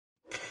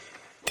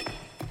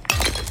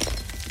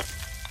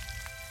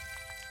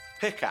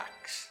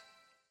Pickaxe.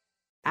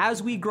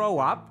 As we grow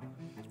up,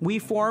 we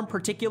form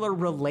particular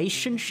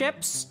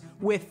relationships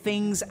with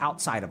things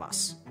outside of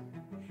us.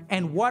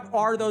 And what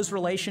are those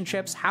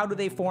relationships? How do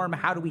they form?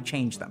 How do we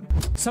change them?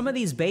 Some of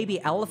these baby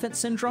elephant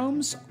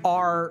syndromes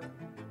are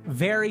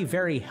very,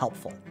 very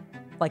helpful.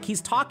 Like,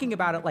 he's talking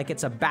about it like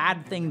it's a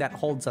bad thing that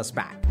holds us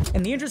back.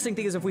 And the interesting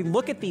thing is, if we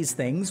look at these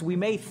things, we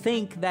may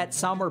think that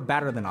some are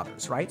better than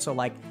others, right? So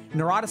like,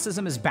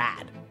 neuroticism is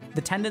bad.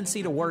 The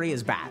tendency to worry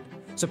is bad.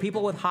 So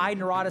people with high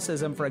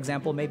neuroticism, for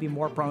example, may be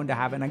more prone to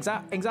have an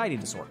anxiety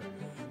disorder.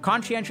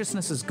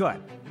 Conscientiousness is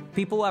good.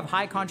 People who have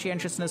high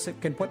conscientiousness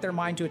can put their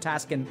mind to a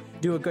task and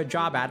do a good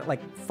job at it,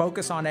 like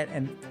focus on it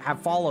and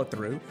have follow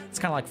through. It's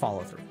kind of like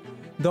follow through.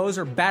 Those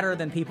are better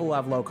than people who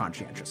have low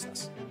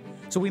conscientiousness.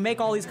 So we make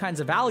all these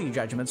kinds of value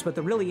judgments, but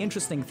the really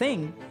interesting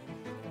thing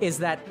is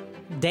that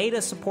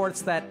data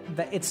supports that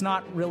it's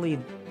not really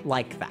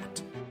like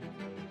that.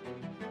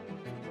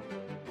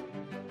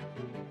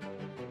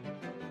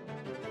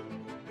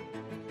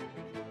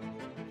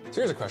 So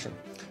here's a question.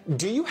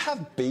 Do you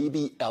have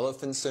baby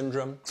elephant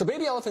syndrome? So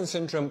baby elephant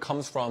syndrome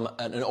comes from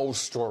an old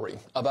story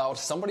about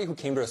somebody who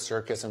came to a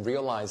circus and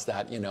realized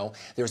that,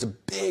 there's a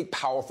big,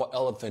 powerful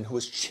elephant who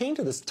was chained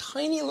to this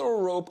tiny little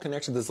rope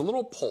connected to this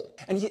little pole.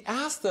 And he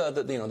asked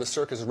the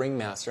circus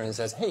ringmaster and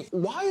says, hey,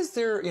 why is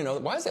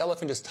the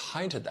elephant just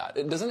tied to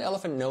that? Doesn't an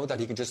elephant know that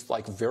he can just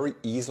very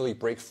easily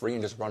break free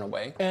and just run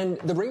away? And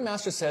the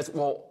ringmaster says,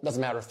 well, as a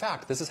matter of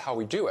fact, this is how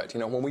we do it.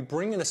 When we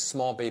bring in a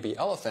small baby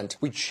elephant,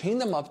 we chain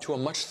them up to a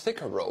much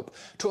thicker rope,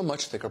 to a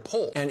much thicker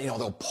pole. And,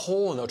 they'll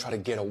pull and they'll try to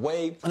get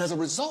away. And as a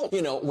result,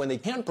 when they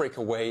can't break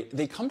away,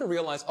 they come to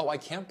realize, oh, I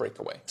can't break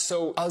away.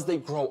 So as they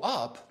grow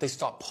up, they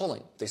stop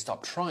pulling. They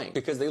stop trying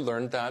because they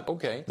learned that,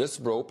 okay, this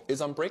rope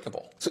is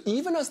unbreakable. So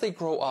even as they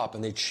grow up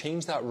and they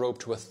change that rope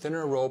to a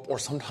thinner rope, or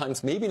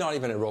sometimes maybe not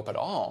even a rope at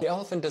all, the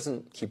elephant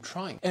doesn't keep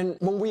trying. And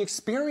when we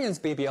experience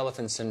baby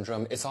elephant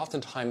syndrome, it's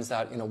oftentimes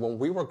that, when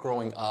we were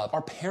growing up,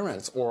 our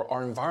parents or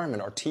our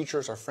environment, our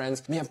teachers, our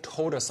friends may have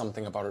told us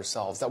something about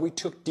ourselves that we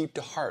took deep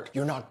to heart.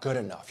 You're not good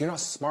enough. You're not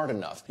smart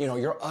enough.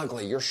 You're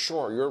ugly. You're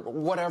short. You're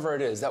whatever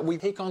it is, that we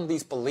take on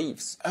these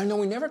beliefs. And then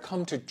we never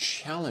come to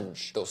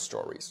challenge those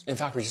stories. In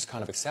fact, we just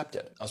kind of accept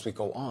it as we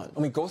go on. And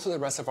we go through the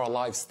rest of our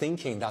lives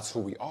thinking that's who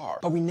we are.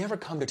 But we never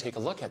come to take a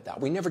look at that.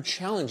 We never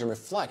challenge and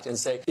reflect and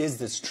say, is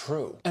this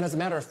true? And as a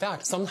matter of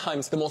fact,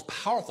 sometimes the most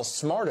powerful,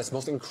 smartest,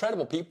 most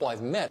incredible people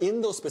I've met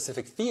in those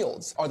specific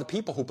fields are the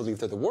people who believe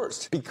they're the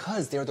worst,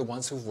 because they're the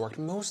ones who've worked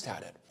most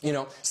at it.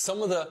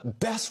 Some of the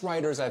best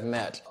writers I've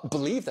met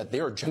believe that they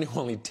are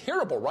genuinely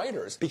terrible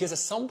writers, because at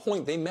some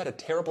point they met a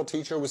terrible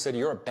teacher who said,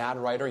 you're a bad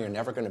writer, you're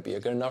never going to be a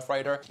good enough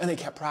writer, and they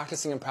kept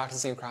practicing and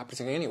practicing and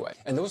practicing anyway.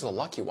 And those are the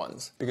lucky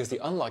ones, because the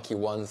unlucky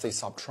ones, they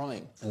stop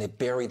trying, and they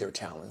bury their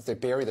talents, they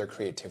bury their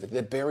creativity,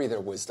 they bury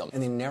their wisdom,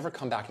 and they never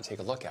come back to take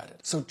a look at it.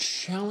 So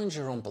challenge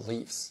your own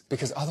beliefs,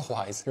 because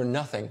otherwise you're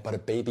nothing but a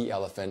baby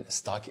elephant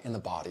stuck in the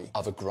body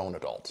of a grown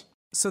adult.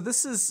 So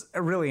this is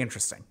really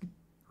interesting,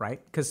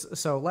 right?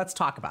 So let's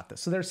talk about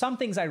this. So there's some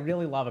things I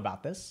really love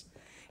about this,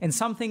 and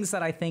some things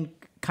that I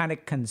think kind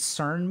of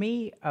concern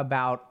me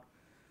about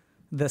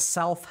the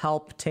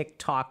self-help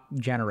TikTok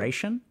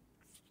generation.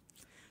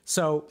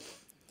 So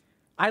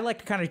I like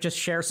to kind of just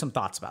share some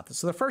thoughts about this.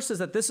 So the first is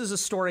that this is a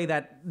story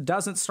that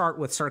doesn't start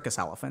with circus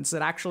elephants.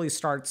 It actually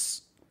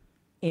starts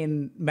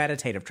in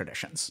meditative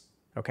traditions.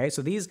 Okay,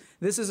 so this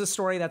is a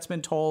story that's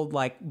been told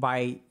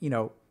by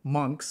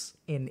monks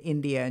in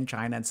India and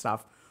China and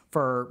stuff,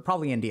 for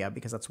probably India,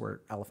 because that's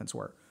where elephants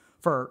were,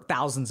 for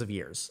thousands of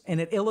years.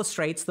 And it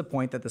illustrates the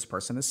point that this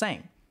person is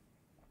saying,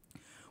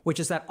 which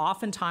is that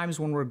oftentimes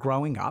when we're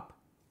growing up,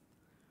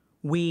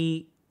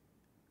 we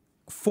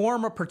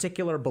form a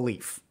particular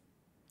belief.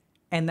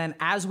 And then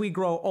as we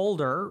grow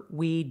older,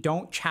 we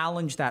don't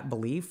challenge that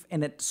belief,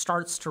 and it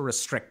starts to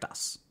restrict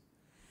us.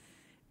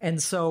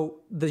 And so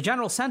the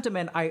general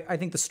sentiment, I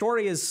think the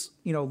story is,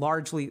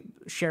 largely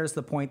shares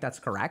the point that's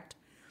correct.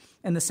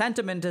 And the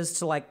sentiment is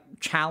to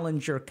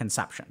challenge your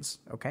conceptions.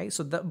 Okay,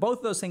 so both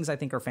of those things I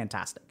think are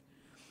fantastic.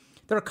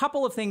 There are a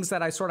couple of things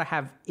that I sort of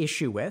have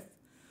issue with.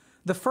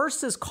 The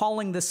first is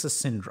calling this a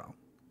syndrome.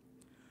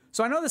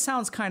 So I know this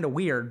sounds kind of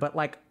weird, but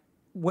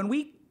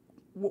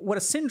what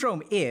a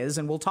syndrome is,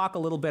 and we'll talk a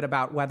little bit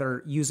about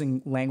whether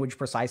using language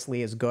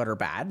precisely is good or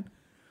bad.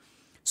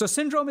 So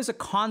syndrome is a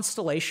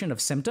constellation of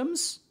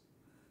symptoms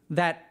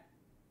that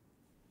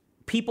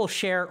people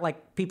share,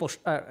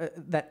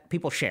 that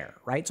people share,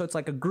 right? So it's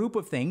like a group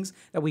of things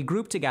that we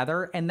group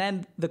together. And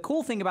then the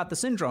cool thing about the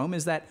syndrome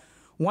is that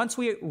once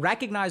we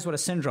recognize what a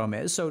syndrome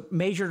is, so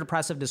major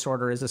depressive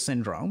disorder is a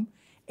syndrome,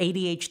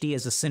 ADHD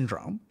is a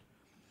syndrome,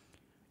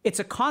 it's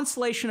a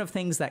constellation of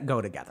things that go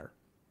together.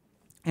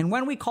 And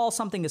when we call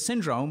something a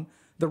syndrome,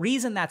 the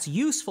reason that's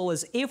useful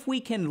is if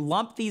we can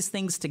lump these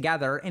things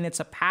together and it's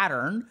a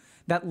pattern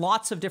that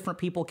lots of different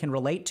people can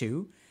relate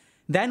to,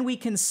 then we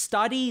can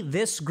study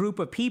this group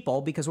of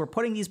people, because we're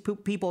putting these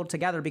people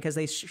together because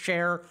they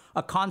share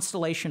a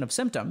constellation of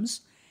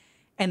symptoms.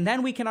 And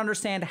then we can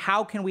understand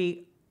how can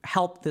we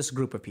help this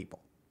group of people,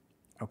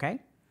 okay?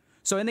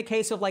 So in the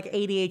case of like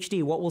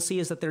ADHD, what we'll see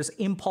is that there's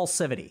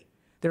impulsivity.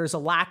 There's a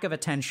lack of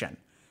attention.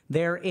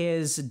 There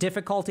is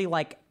difficulty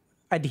like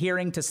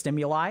adhering to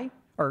stimuli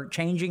or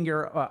changing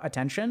your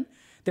attention.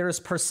 There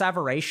is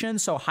perseveration,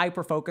 so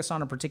hyper-focus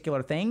on a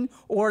particular thing,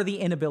 or the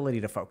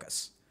inability to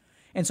focus.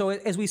 And so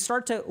as we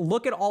start to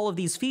look at all of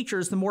these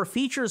features, the more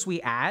features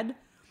we add,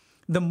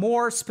 the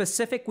more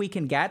specific we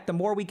can get, the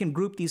more we can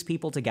group these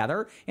people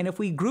together. And if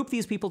we group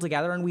these people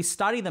together and we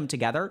study them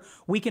together,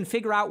 we can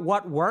figure out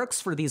what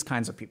works for these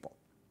kinds of people.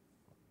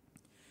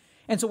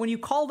 And so when you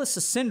call this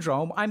a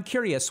syndrome, I'm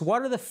curious,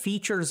 what are the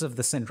features of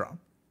the syndrome?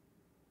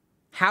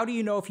 How do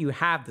you know if you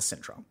have the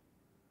syndrome?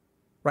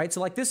 Right?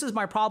 So like, this is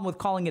my problem with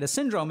calling it a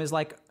syndrome is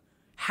like,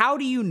 how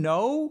do you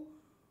know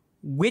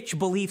which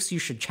beliefs you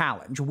should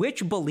challenge?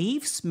 Which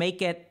beliefs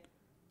make it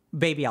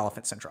baby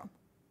elephant syndrome?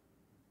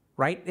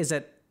 Right? Is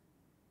it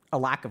a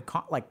lack of,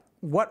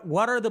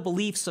 what are the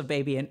beliefs of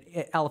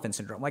baby elephant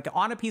syndrome? Like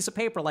on a piece of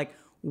paper, like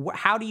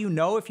how do you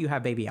know if you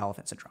have baby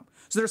elephant syndrome?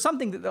 So there's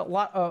something that a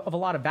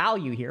lot of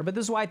value here, but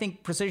this is why I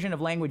think precision of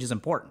language is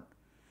important.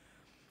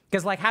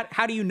 Because like,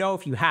 how do you know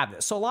if you have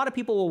this? So a lot of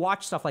people will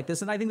watch stuff like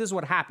this, and I think this is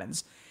what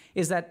happens,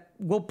 is that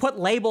we'll put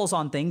labels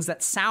on things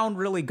that sound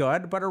really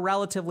good, but are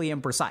relatively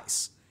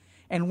imprecise.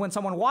 And when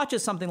someone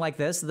watches something like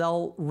this,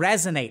 they'll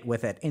resonate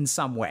with it in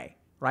some way,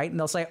 right? And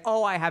they'll say,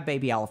 oh, I have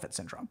baby elephant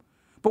syndrome.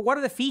 But what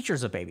are the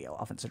features of baby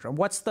elephant syndrome?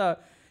 What's the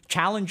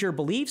challenge your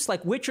beliefs?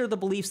 Like, which are the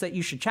beliefs that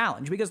you should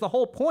challenge? Because the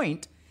whole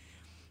point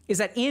is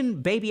that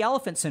in baby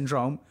elephant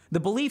syndrome, the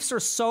beliefs are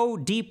so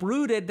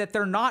deep-rooted that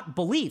they're not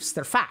beliefs,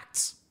 they're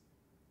facts,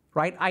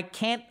 right? I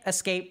can't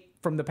escape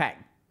from the peg.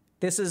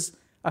 This is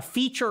a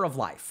feature of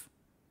life.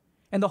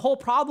 And the whole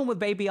problem with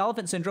baby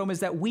elephant syndrome is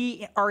that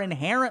we are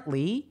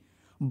inherently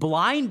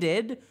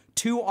blinded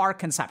to our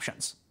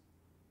conceptions.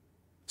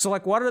 So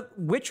like,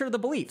 which are the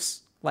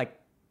beliefs? Like,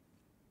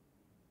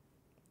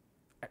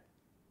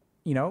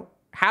 you know,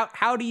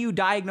 how do you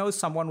diagnose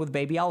someone with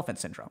baby elephant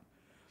syndrome?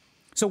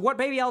 So what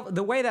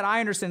the way that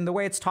I understand, the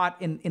way it's taught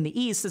in the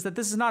East is that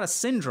this is not a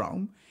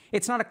syndrome.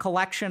 It's not a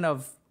collection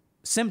of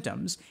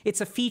symptoms.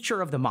 It's a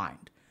feature of the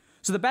mind.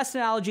 So the best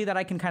analogy that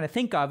I can kind of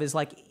think of is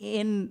like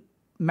in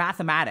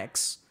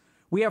mathematics,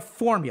 we have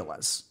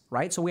formulas,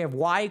 right? So we have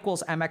y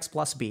equals mx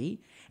plus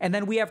b, and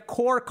then we have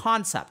core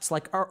concepts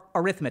like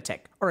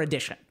arithmetic or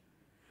addition.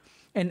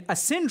 And a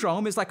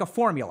syndrome is like a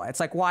formula. It's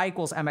like y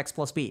equals mx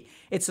plus b.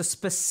 It's a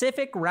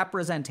specific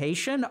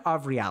representation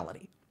of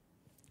reality.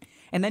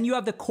 And then you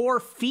have the core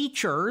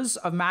features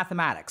of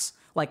mathematics,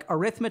 like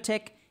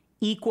arithmetic,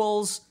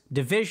 equals,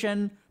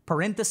 division,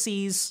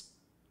 parentheses,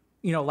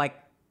 you know, like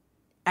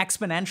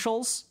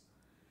exponentials.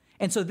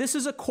 And so this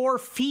is a core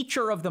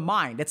feature of the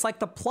mind. It's like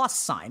the plus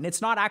sign.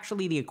 It's not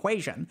actually the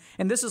equation.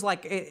 And this is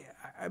like,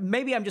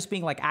 maybe I'm just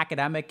being like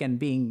academic and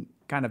being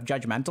kind of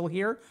judgmental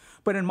here.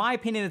 But in my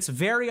opinion, it's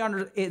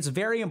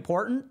very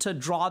important to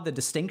draw the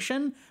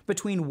distinction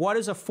between what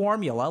is a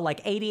formula,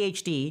 like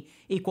ADHD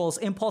equals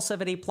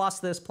impulsivity plus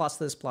this, plus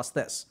this, plus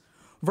this,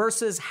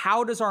 versus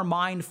how does our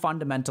mind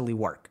fundamentally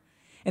work.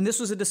 And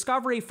this was a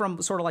discovery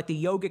from sort of like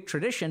the yogic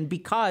tradition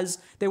because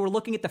they were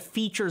looking at the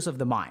features of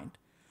the mind.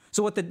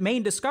 So what the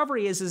main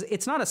discovery is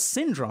it's not a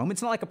syndrome.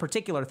 It's not like a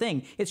particular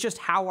thing. It's just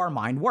how our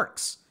mind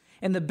works.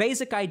 And the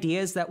basic idea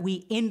is that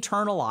we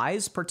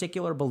internalize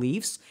particular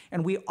beliefs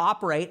and we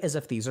operate as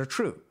if these are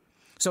true.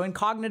 So in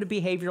cognitive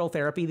behavioral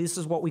therapy, this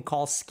is what we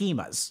call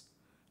schemas,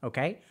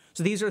 okay?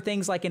 So these are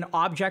things like in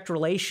object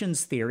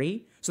relations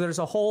theory. So there's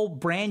a whole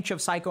branch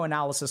of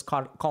psychoanalysis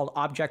called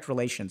object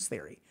relations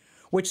theory,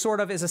 which sort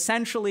of is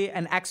essentially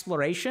an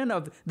exploration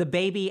of the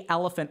baby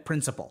elephant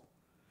principle,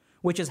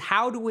 which is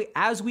how do we,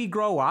 as we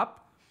grow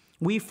up,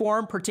 we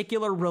form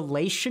particular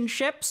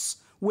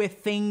relationships with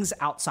things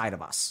outside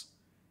of us.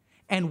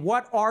 And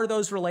what are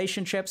those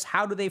relationships?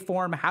 How do they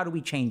form? How do we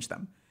change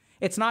them?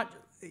 It's not,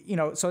 you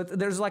know, so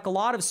there's like a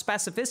lot of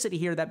specificity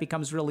here that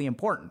becomes really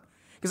important.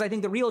 Because I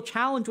think the real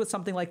challenge with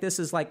something like this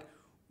is like,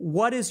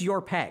 what is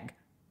your peg,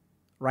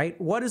 right?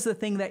 What is the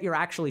thing that you're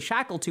actually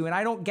shackled to? And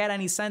I don't get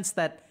any sense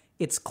that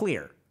it's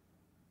clear,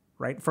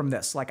 right, from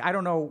this. Like, I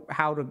don't know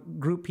how to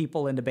group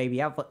people into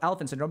baby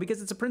elephant syndrome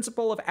because it's a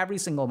principle of every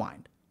single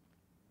mind.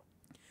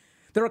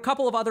 There are a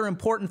couple of other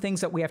important things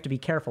that we have to be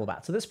careful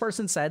about. So this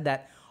person said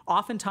that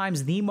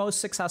oftentimes the most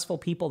successful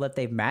people that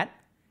they've met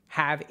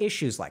have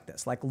issues like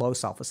this, like low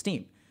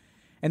self-esteem.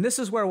 And this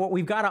is where what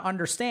we've got to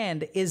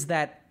understand is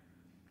that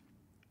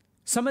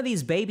some of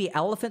these baby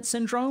elephant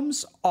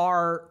syndromes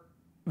are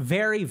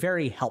very,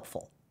 very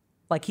helpful.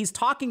 Like he's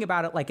talking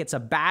about it like it's a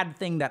bad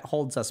thing that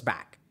holds us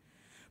back.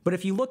 But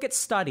if you look at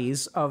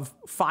studies of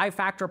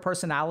 5-factor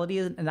personality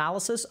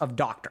analysis of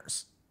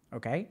doctors,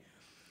 okay?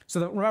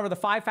 So remember, the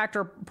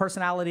 5-factor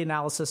personality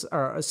analysis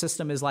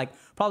system is like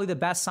probably the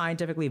best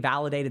scientifically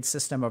validated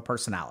system of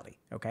personality,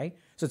 okay?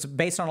 So it's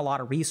based on a lot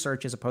of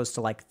research as opposed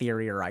to like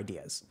theory or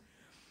ideas.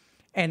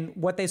 And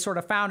what they sort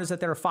of found is that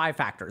there are 5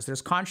 factors.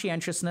 There's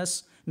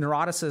conscientiousness,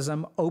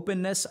 neuroticism,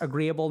 openness,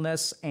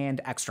 agreeableness,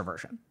 and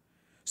extroversion.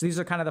 So these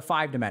are kind of the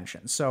 5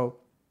 dimensions. So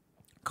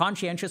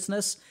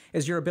conscientiousness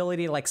is your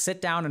ability to like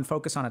sit down and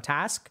focus on a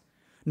task.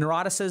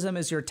 Neuroticism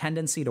is your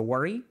tendency to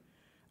worry.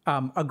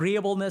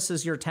 Agreeableness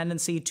is your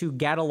tendency to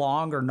get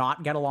along or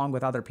not get along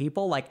with other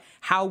people. Like,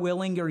 how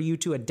willing are you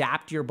to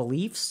adapt your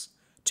beliefs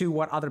to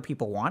what other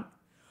people want?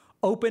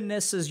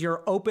 Openness is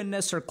your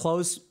openness or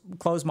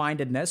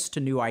close-mindedness to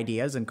new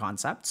ideas and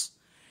concepts.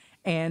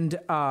 And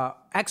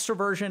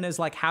extroversion is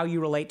like how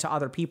you relate to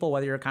other people,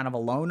 whether you're kind of a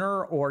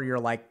loner or you're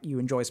like, you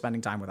enjoy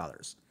spending time with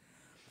others.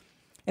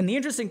 And the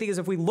interesting thing is,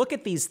 if we look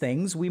at these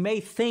things, we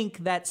may think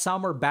that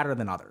some are better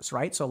than others,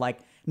 right? So like,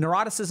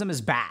 neuroticism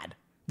is bad.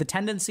 The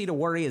tendency to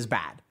worry is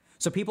bad.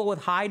 So people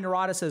with high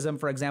neuroticism,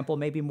 for example,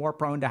 may be more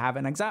prone to have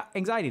an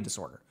anxiety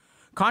disorder.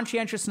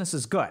 Conscientiousness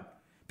is good.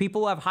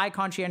 People who have high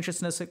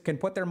conscientiousness can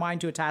put their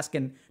mind to a task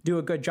and do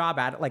a good job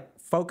at it, like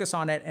focus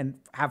on it and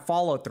have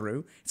follow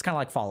through. It's kind of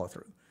like follow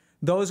through.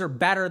 Those are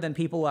better than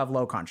people who have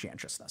low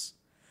conscientiousness.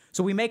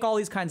 So we make all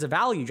these kinds of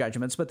value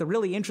judgments, but the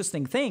really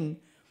interesting thing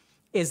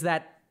is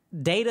that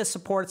data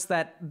supports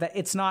that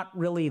it's not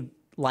really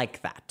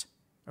like that,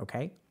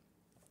 okay?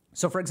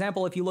 So for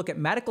example, if you look at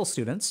medical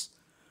students,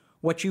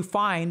 what you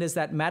find is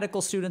that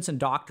medical students and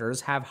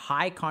doctors have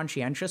high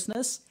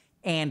conscientiousness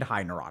and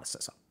high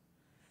neuroticism.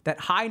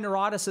 That high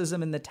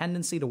neuroticism and the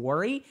tendency to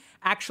worry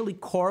actually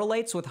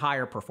correlates with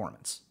higher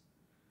performance.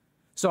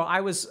 So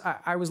I was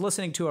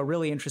listening to a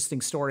really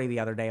interesting story the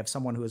other day of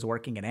someone who was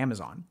working at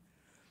Amazon,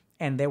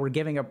 and they were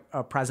giving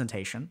a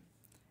presentation,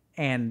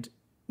 and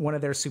one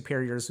of their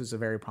superiors, who's a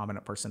very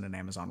prominent person in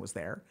Amazon, was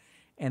there,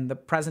 and the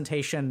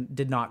presentation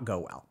did not go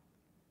well.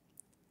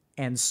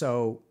 And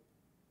so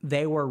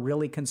they were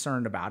really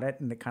concerned about it,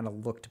 and it kind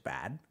of looked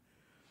bad.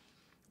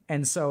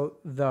 And so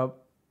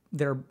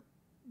their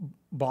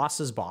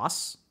boss's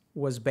boss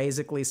was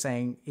basically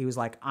saying, he was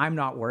like, I'm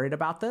not worried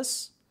about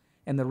this.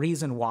 And the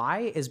reason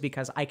why is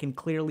because I can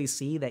clearly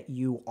see that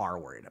you are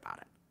worried about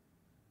it.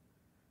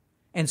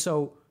 And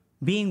so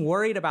being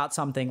worried about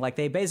something, like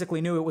they basically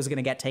knew it was going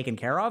to get taken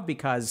care of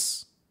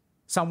because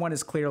someone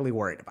is clearly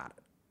worried about it.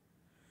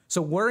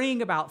 So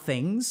worrying about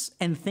things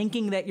and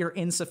thinking that you're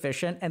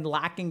insufficient and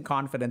lacking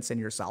confidence in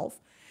yourself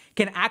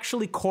can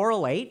actually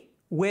correlate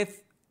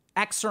with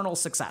external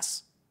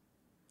success.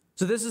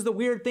 So this is the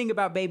weird thing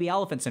about baby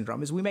elephant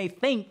syndrome, is we may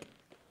think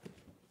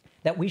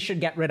that we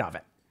should get rid of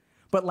it.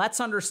 But let's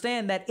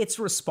understand that it's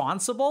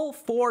responsible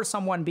for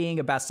someone being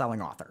a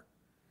best-selling author.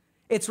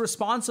 It's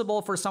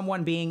responsible for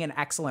someone being an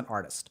excellent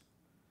artist,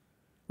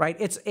 right?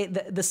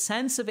 The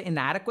sense of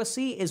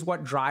inadequacy is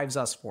what drives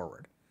us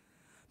forward.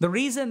 The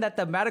reason that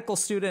the medical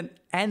student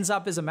ends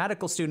up as a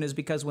medical student is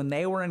because when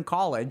they were in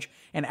college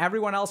and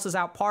everyone else is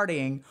out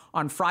partying,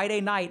 on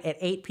Friday night at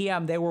 8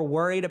 p.m., they were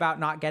worried about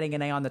not getting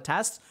an A on the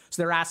test,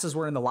 so their asses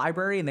were in the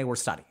library and they were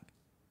studying.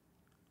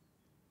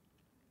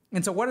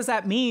 And so what does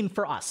that mean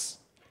for us?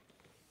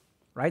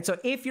 Right? So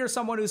if you're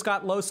someone who's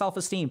got low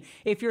self-esteem,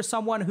 if you're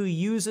someone who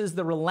uses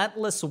the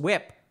relentless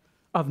whip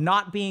of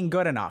not being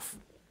good enough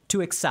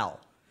to excel,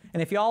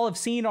 and if y'all have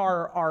seen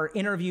our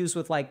interviews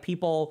with like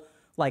people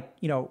like,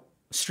 you know,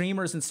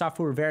 streamers and stuff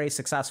who are very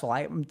successful,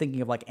 I'm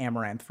thinking of like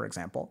Amaranth, for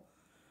example.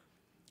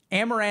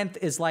 Amaranth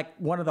is like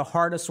one of the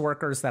hardest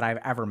workers that I've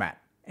ever met.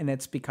 And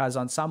it's because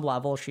on some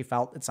level she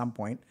felt at some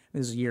point,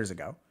 this is years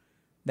ago,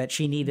 that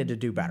she needed to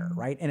do better,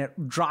 right? And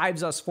it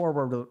drives us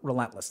forward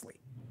relentlessly.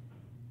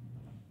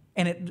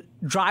 And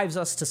it drives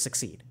us to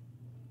succeed.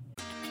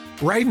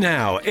 Right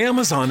now,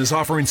 Amazon is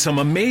offering some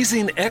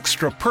amazing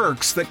extra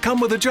perks that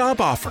come with a job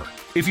offer.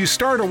 If you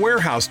start a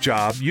warehouse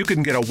job, you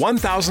can get a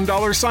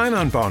 $1,000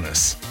 sign-on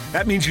bonus.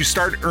 That means you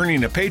start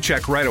earning a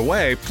paycheck right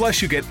away,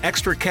 plus you get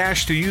extra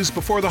cash to use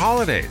before the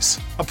holidays.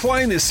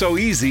 Applying is so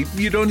easy,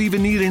 you don't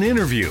even need an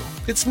interview.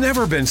 It's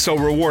never been so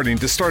rewarding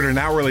to start an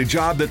hourly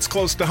job that's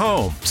close to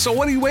home. So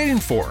what are you waiting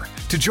for?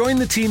 To join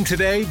the team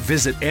today,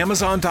 visit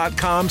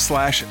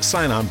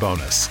Amazon.com/sign-on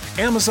bonus.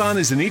 Amazon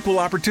is an equal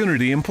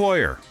opportunity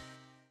employer.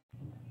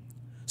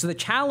 So the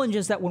challenge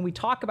is that when we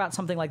talk about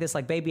something like this,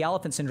 like baby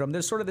elephant syndrome,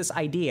 there's sort of this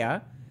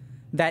idea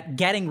that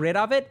getting rid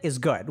of it is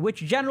good,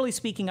 which generally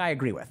speaking, I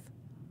agree with.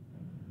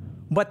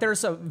 But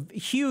there's a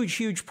huge,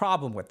 huge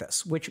problem with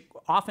this, which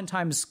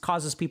oftentimes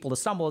causes people to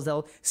stumble, is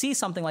they'll see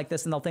something like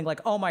this and they'll think like,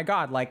 oh my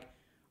God, like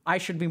I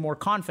should be more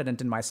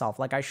confident in myself.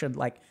 Like I should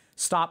like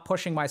stop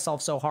pushing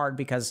myself so hard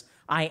because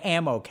I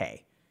am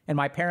okay. And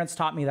my parents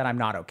taught me that I'm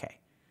not okay.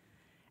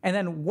 And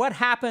then what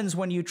happens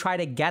when you try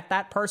to get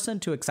that person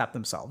to accept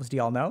themselves? Do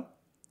y'all know?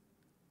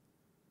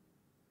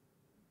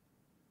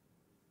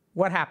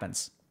 What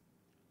happens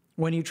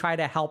when you try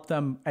to help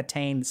them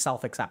attain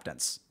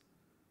self-acceptance?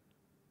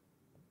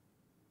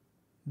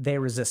 They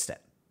resist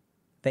it.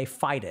 They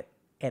fight it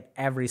at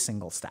every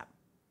single step,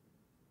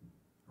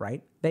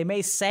 right? They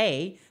may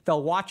say,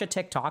 they'll watch a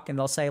TikTok and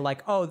they'll say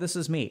like, oh, this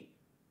is me.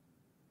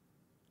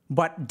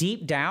 But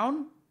deep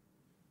down,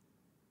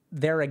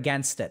 they're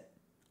against it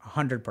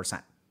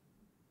 100%.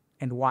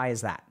 And why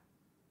is that?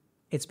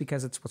 It's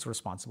because it's what's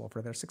responsible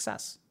for their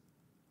success.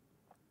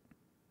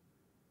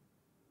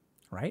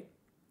 Right?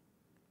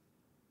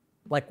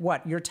 Like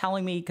what? You're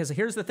telling me, because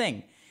here's the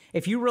thing.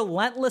 If you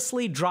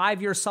relentlessly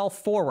drive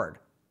yourself forward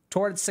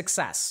towards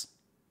success,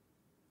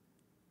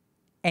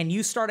 and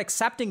you start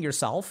accepting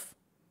yourself,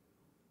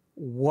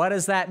 what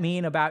does that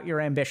mean about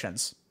your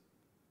ambitions?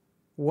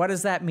 What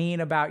does that mean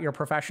about your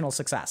professional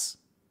success?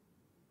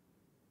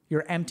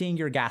 You're emptying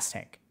your gas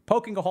tank,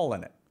 poking a hole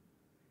in it.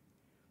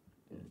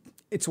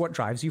 It's what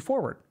drives you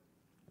forward.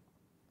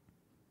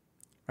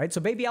 Right? So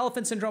baby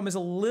elephant syndrome is a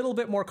little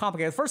bit more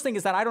complicated. The first thing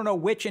is that I don't know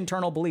which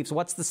internal beliefs.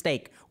 What's the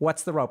stake?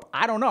 What's the rope?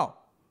 I don't know.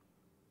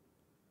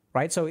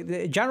 Right? So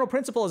the general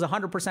principle is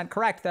 100%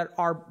 correct that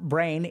our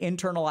brain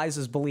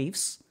internalizes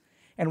beliefs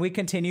and we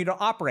continue to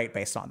operate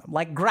based on them.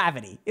 Like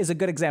gravity is a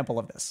good example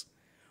of this.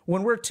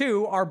 When we're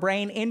 2, our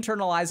brain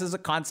internalizes a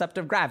concept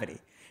of gravity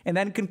and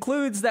then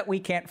concludes that we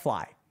can't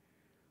fly.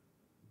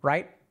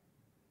 Right?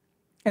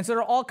 And so there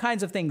are all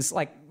kinds of things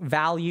like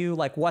value,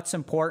 like what's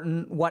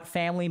important, what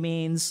family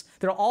means.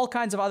 There are all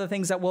kinds of other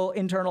things that we'll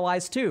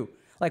internalize too.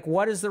 Like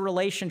what is the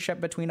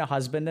relationship between a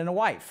husband and a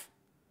wife?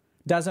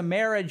 Does a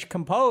marriage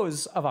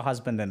compose of a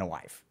husband and a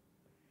wife?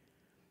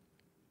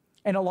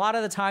 And a lot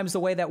of the times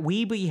the way that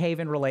we behave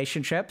in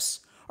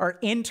relationships are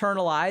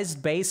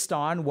internalized based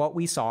on what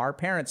we saw our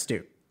parents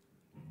do.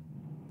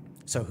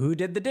 So who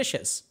did the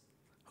dishes?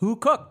 Who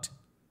cooked?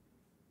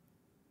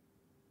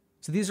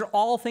 So these are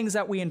all things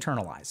that we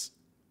internalize.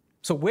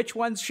 So which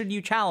ones should you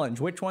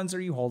challenge? Which ones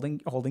are you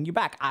holding you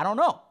back? I don't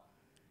know.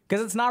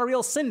 Because it's not a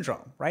real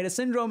syndrome, right? A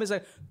syndrome is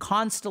a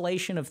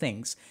constellation of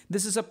things.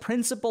 This is a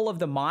principle of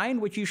the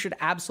mind, which you should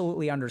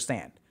absolutely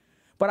understand.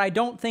 But I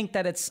don't think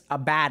that it's a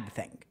bad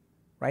thing,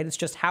 right? It's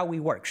just how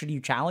we work. Should you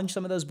challenge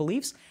some of those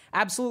beliefs?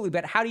 Absolutely.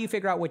 But how do you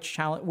figure out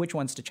which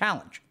ones to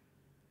challenge?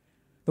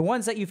 The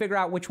ones that you figure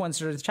out which ones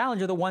to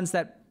challenge are the ones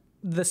that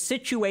the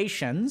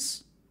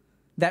situations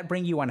that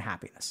bring you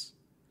unhappiness.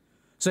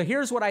 So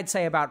here's what I'd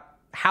say about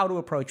how to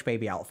approach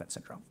baby elephant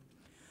syndrome.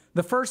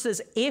 The first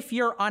is if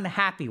you're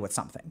unhappy with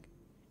something,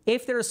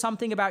 if there is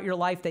something about your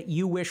life that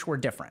you wish were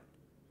different,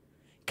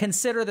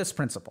 consider this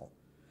principle.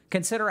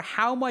 Consider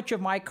how much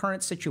of my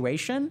current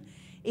situation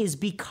is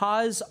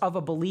because of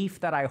a belief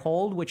that I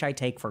hold, which I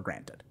take for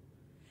granted.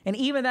 And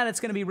even then,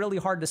 it's going to be really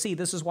hard to see.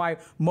 This is why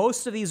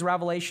most of these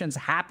revelations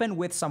happen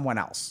with someone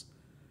else.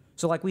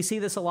 So like we see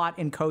this a lot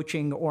in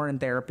coaching or in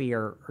therapy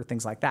or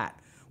things like that,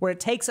 where it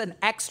takes an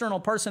external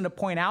person to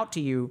point out to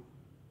you,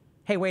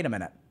 hey, wait a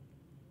minute.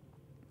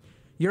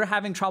 You're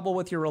having trouble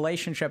with your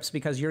relationships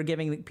because you're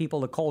giving people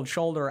the cold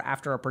shoulder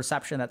after a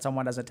perception that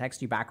someone doesn't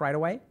text you back right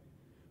away.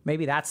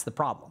 Maybe that's the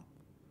problem,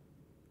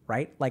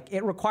 right? Like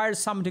it requires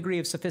some degree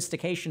of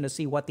sophistication to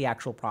see what the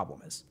actual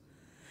problem is.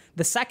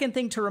 The second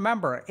thing to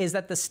remember is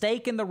that the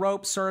stake in the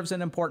rope serves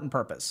an important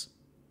purpose.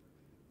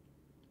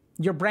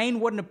 Your brain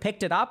wouldn't have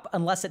picked it up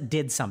unless it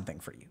did something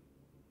for you.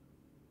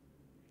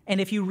 And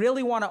if you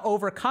really want to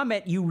overcome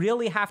it, you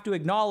really have to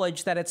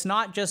acknowledge that it's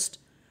not just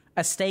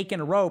a stake in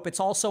a rope,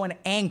 it's also an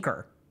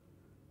anchor,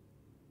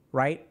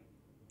 right?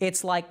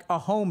 It's like a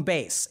home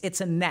base. It's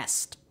a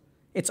nest.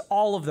 It's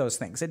all of those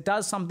things. It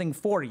does something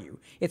for you.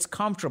 It's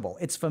comfortable.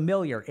 It's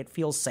familiar. It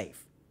feels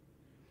safe.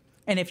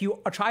 And if you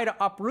try to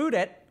uproot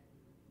it,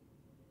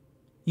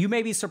 you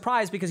may be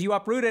surprised because you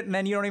uproot it and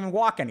then you don't even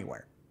walk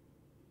anywhere,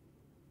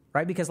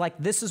 right? Because like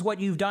this is what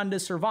you've done to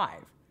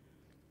survive.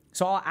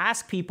 So I'll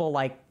ask people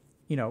like,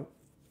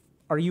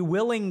 are you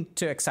willing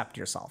to accept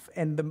yourself?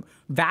 And the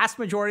vast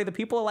majority of the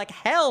people are like,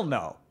 hell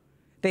no.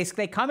 They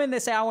come in, they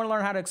say, I want to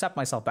learn how to accept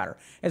myself better.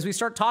 As we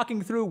start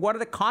talking through what are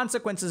the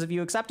consequences of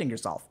you accepting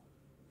yourself?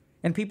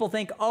 And people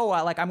think,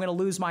 I'm going to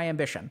lose my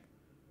ambition.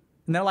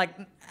 And they're like,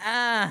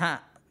 I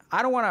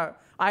don't want to,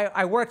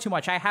 I work too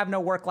much. I have no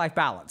work-life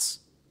balance.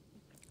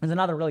 There's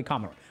another really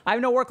common one. I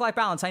have no work-life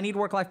balance. I need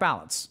work-life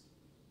balance.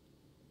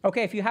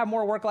 Okay, if you have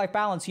more work-life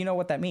balance, you know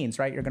what that means,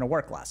 right? You're going to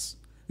work less.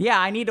 Yeah,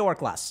 I need to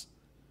work less.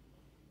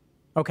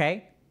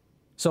 Okay,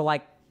 so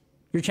like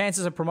your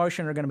chances of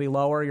promotion are going to be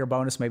lower. Your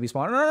bonus may be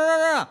smaller.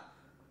 No.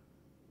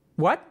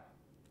 What?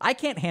 I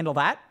can't handle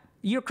that.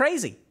 You're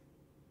crazy.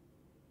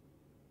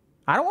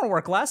 I don't want to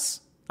work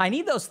less. I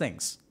need those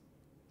things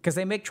because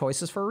they make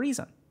choices for a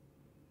reason.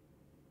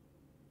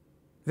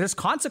 There's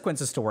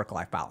consequences to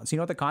work-life balance. You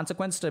know what the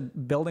consequence to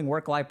building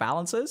work-life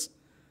balance is?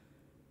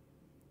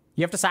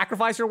 You have to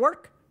sacrifice your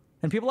work.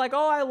 And people are like,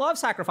 I love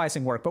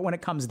sacrificing work. But when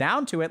it comes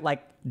down to it,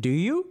 like, do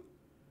you?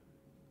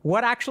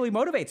 What actually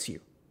motivates you?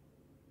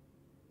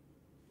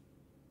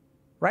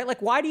 Right? Like,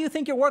 why do you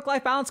think your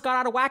work-life balance got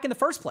out of whack in the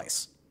first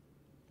place?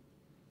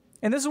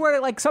 And this is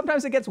where, like,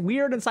 sometimes it gets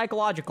weird and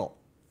psychological.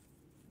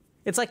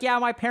 It's like, yeah,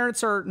 my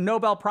parents are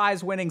Nobel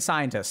Prize winning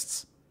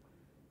scientists.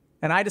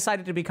 And I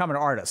decided to become an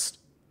artist.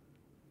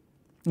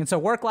 And so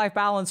work-life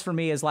balance for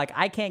me is like,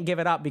 I can't give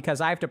it up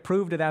because I have to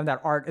prove to them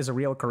that art is a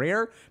real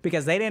career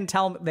because they didn't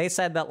tell me, they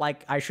said that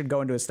like I should go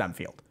into a STEM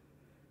field.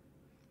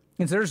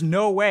 And so there's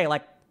no way,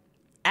 like,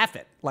 F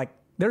it. Like,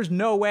 there's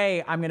no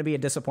way I'm going to be a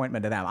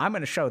disappointment to them. I'm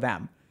going to show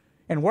them.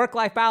 And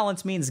work-life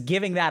balance means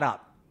giving that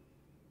up.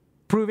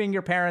 Proving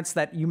your parents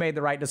that you made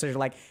the right decision.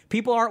 Like,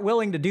 people aren't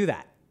willing to do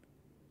that.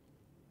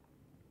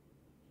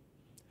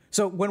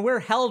 So when we're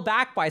held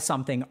back by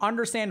something,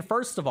 understand,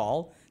 first of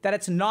all, that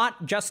it's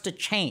not just a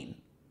chain.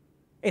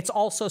 It's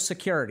also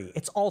security.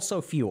 It's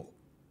also fuel.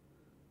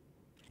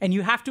 And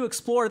you have to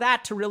explore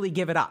that to really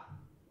give it up.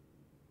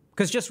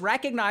 Because just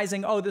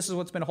recognizing, oh, this is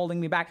what's been holding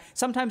me back,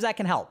 sometimes that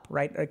can help,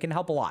 right? It can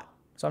help a lot.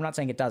 So I'm not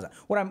saying it doesn't.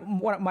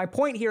 My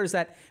point here is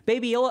that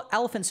baby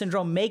elephant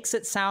syndrome makes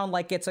it sound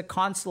like it's a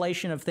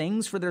constellation of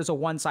things where there's a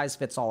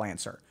one-size-fits-all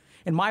answer.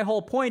 And my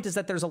whole point is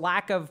that there's a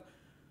lack of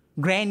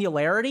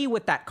granularity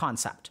with that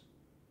concept.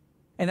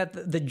 And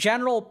that the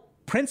general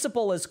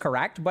principle is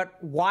correct, but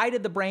why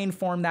did the brain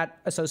form that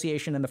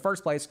association in the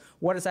first place?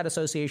 What does that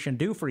association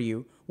do for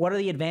you? What are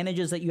the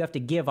advantages that you have to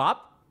give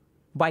up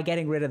by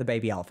getting rid of the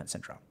baby elephant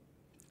syndrome?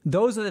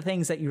 Those are the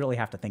things that you really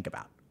have to think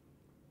about.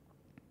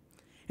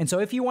 And so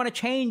if you want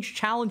to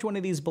challenge one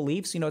of these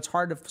beliefs, it's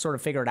hard to sort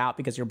of figure it out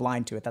because you're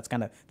blind to it. That's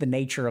kind of the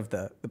nature of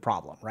the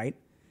problem, right?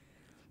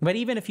 But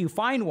even if you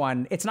find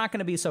one, it's not going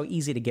to be so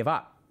easy to give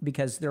up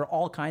because there are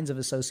all kinds of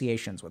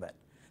associations with it.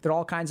 There are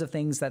all kinds of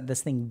things that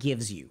this thing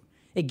gives you.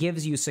 It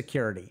gives you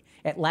security.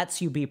 It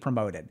lets you be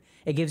promoted.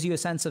 It gives you a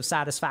sense of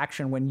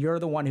satisfaction when you're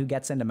the one who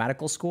gets into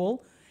medical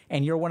school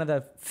and you're one of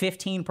the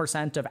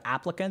 15% of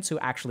applicants who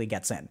actually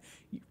gets in.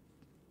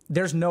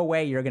 There's no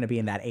way you're going to be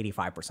in that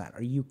 85%.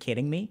 Are you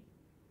kidding me?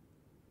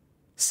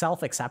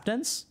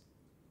 Self-acceptance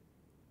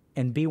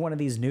and be one of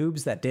these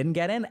noobs that didn't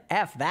get in?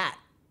 F that.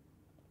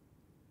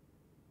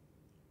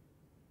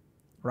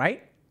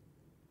 Right?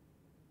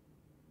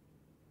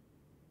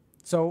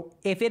 So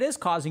if it is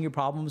causing you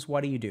problems,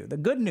 what do? The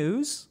good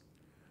news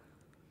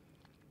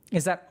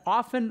is that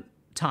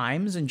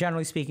oftentimes, and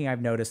generally speaking,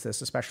 I've noticed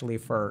this, especially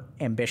for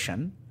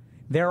ambition,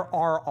 there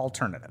are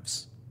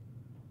alternatives.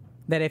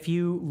 That if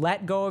you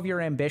let go of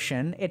your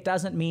ambition, it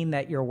doesn't mean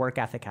that your work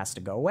ethic has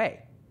to go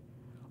away.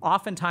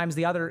 Oftentimes,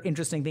 the other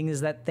interesting thing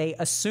is that they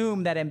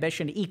assume that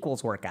ambition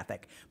equals work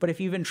ethic. But if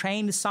you've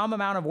trained some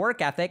amount of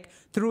work ethic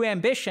through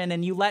ambition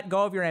and you let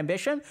go of your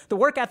ambition, the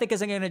work ethic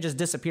isn't going to just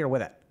disappear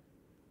with it.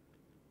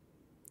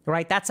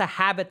 Right? That's a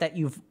habit that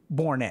you've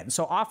born in.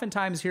 So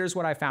oftentimes, here's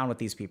what I found with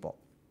these people.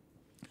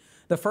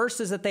 The first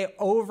is that they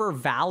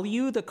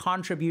overvalue the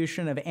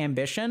contribution of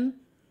ambition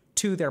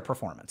to their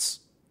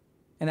performance.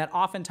 And that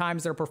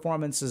oftentimes their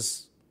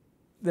performance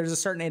there's a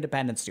certain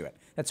independence to it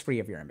that's free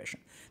of your ambition.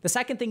 The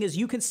second thing is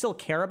you can still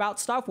care about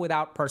stuff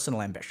without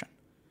personal ambition.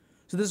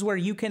 So this is where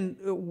you can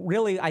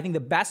really, I think the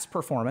best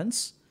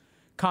performance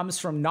comes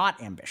from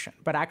not ambition,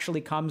 but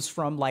actually comes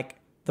from like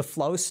the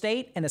flow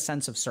state and a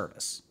sense of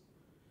service.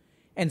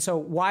 And so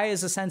why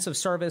is a sense of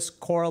service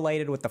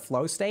correlated with the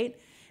flow state?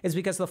 Is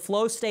because the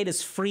flow state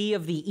is free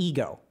of the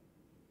ego.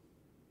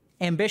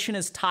 Ambition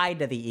is tied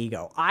to the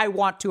ego. I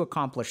want to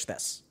accomplish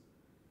this.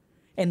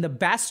 And the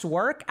best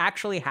work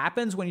actually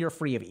happens when you're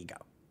free of ego.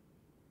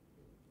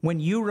 When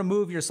you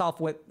remove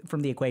yourself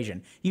from the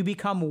equation, you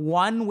become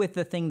one with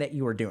the thing that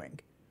you are doing.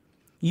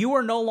 You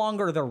are no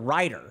longer the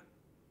writer.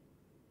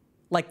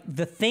 Like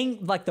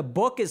the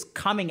book is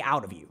coming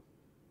out of you.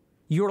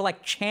 You're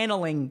like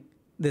channeling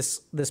this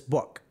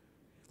book.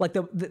 Like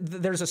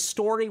there's a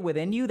story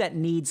within you that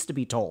needs to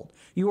be told.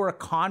 You are a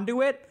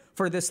conduit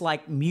for this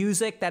like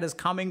music that is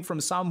coming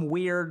from some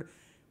weird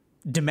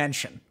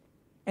dimension.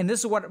 And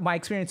this is what my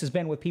experience has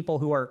been with people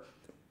who are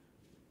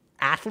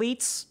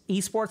athletes,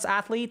 esports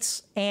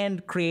athletes,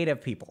 and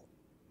creative people,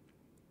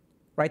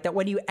 right? That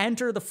when you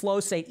enter the flow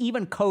state,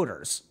 even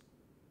coders,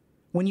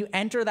 when you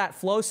enter that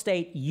flow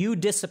state, you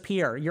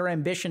disappear, your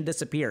ambition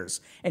disappears,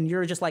 and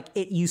you're just like,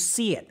 you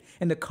see it,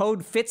 and the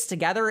code fits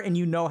together, and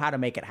you know how to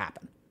make it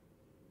happen.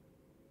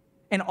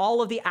 And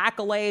all of the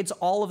accolades,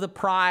 all of the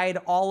pride,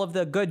 all of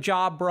the good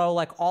job, bro,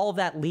 like all of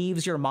that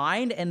leaves your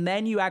mind, and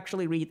then you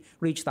actually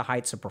reach the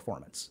heights of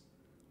performance.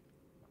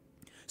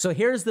 So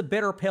here's the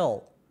bitter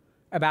pill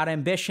about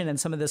ambition and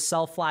some of this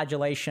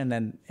self-flagellation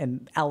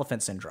and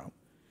elephant syndrome,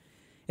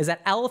 is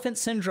that elephant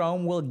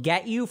syndrome will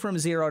get you from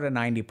 0 to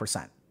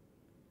 90%.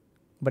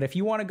 But if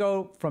you want to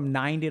go from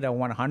 90 to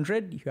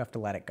 100, you have to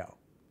let it go,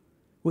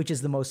 which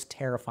is the most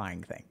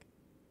terrifying thing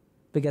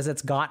because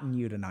it's gotten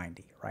you to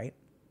 90, right?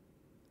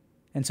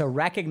 And so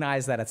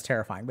recognize that it's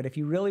terrifying. But if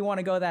you really want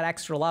to go that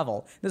extra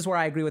level, this is where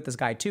I agree with this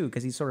guy too,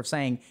 because he's sort of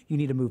saying you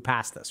need to move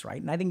past this,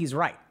 right? And I think he's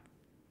right.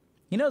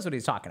 He knows what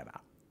he's talking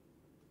about.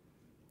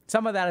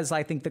 Some of that is,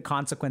 I think, the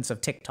consequence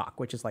of TikTok,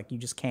 which is like you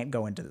just can't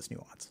go into this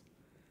nuance.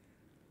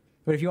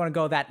 But if you want to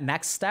go that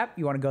next step,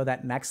 you want to go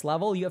that next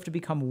level, you have to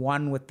become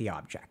one with the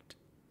object.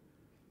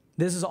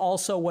 This is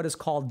also what is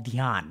called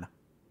dhyan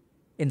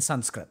in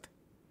Sanskrit.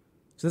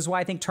 So this is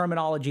why I think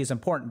terminology is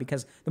important,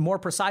 because the more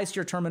precise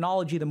your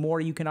terminology, the more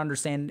you can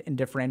understand and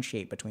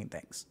differentiate between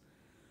things.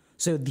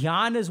 So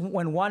dhyan is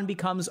when one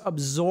becomes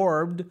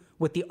absorbed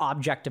with the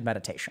object of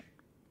meditation.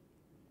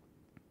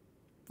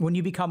 When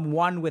you become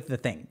one with the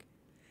thing.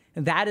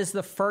 And that is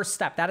the first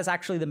step. That is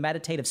actually the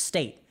meditative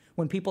state.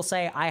 When people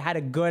say, I had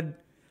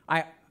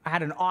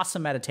an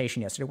awesome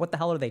meditation yesterday, what the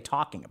hell are they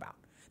talking about?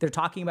 They're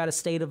talking about a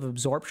state of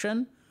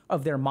absorption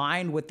of their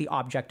mind with the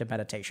object of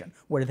meditation,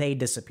 where they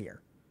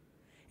disappear.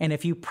 And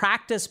if you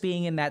practice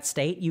being in that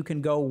state, you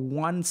can go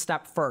one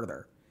step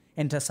further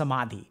into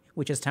samadhi,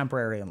 which is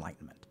temporary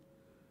enlightenment.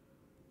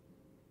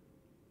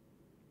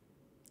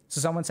 So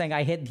someone saying,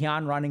 I hit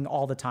dhyan running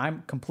all the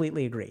time,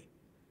 completely agree.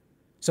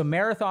 So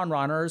marathon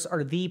runners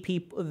are the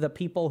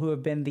people who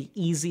have been the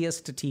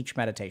easiest to teach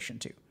meditation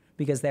to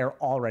because they're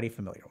already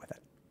familiar with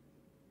it.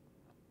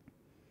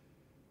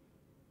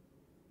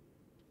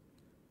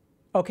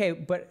 Okay,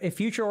 but if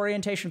future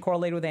orientation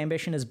correlated with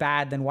ambition is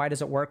bad, then why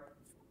does it work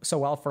so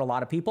well for a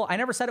lot of people? I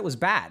never said it was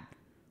bad.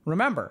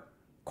 Remember,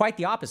 quite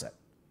the opposite.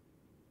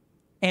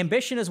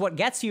 Ambition is what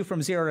gets you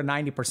from 0 to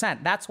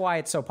 90%. That's why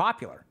it's so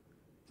popular,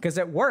 because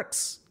it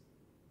works.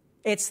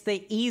 It's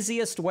the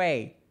easiest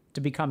way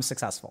to become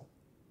successful.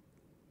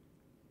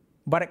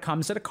 But it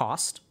comes at a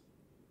cost.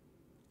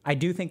 I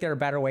do think there are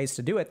better ways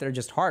to do it. They're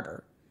just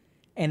harder.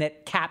 And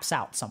it caps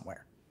out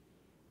somewhere,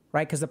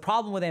 right? Because the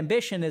problem with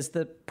ambition is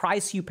the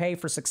price you pay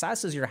for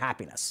success is your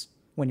happiness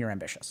when you're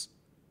ambitious.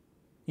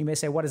 You may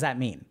say, what does that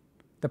mean?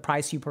 The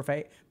price you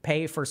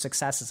pay for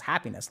success is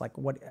happiness. Like,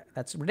 what?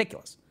 That's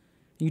ridiculous.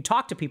 You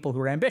talk to people who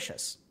are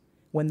ambitious.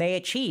 When they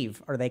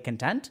achieve, are they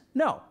content?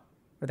 No.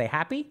 Are they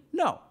happy?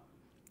 No.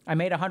 I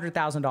made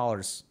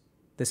 $100,000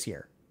 this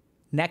year.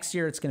 Next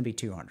year, it's going to be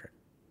 $200,000.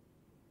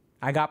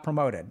 I got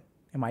promoted.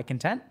 Am I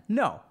content?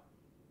 No.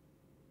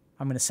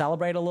 I'm going to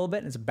celebrate a little bit,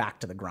 and it's back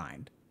to the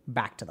grind,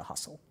 back to the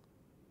hustle.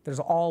 There's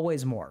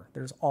always more.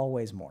 There's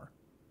always more.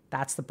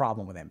 That's the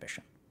problem with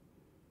ambition.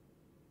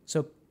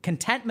 So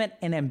contentment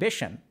and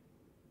ambition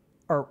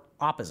are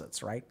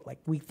opposites, right? Like,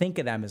 we think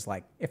of them as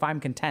like, if I'm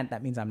content,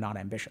 that means I'm not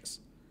ambitious.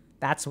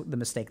 That's the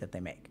mistake that they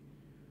make.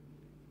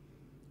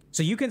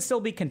 So you can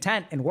still be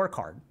content and work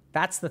hard.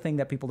 That's the thing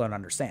that people don't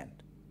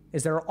understand,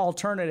 is there are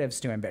alternatives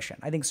to ambition.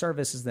 I think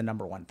service is the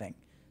number one thing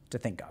to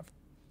think of,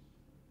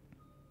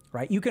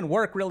 right? You can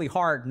work really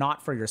hard,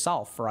 not for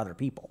yourself, for other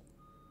people.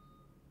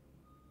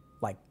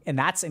 Like, and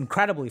that's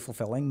incredibly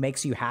fulfilling,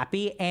 makes you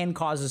happy, and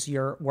causes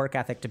your work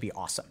ethic to be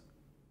awesome.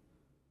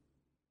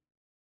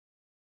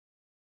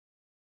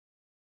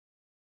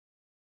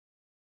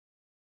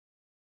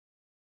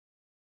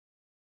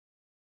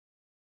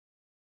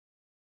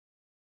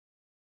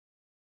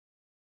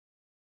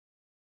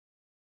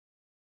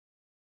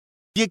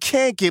 You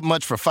can't get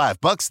much for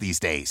 $5 these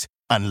days,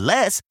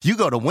 unless you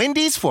go to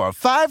Wendy's for a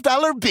 $5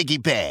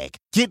 Biggie Bag.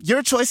 Get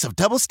your choice of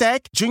double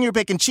stack, junior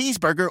bacon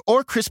cheeseburger,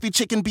 or crispy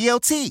chicken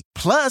BLT,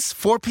 plus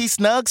 4-piece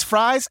nugs,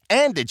 fries,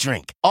 and a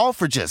drink, all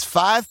for just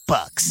 $5.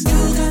 You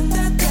got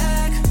that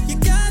bag, you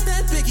got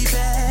that Biggie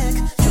Bag,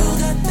 you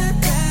got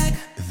that bag.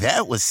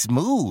 That was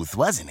smooth,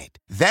 wasn't it?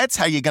 That's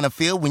how you're gonna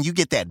feel when you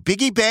get that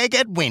Biggie Bag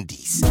at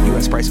Wendy's.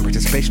 U.S. price and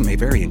participation may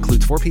vary.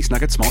 Includes 4-piece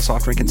nuggets, small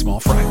soft drink, and small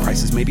fry.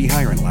 Prices may be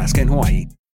higher in Alaska and Hawaii.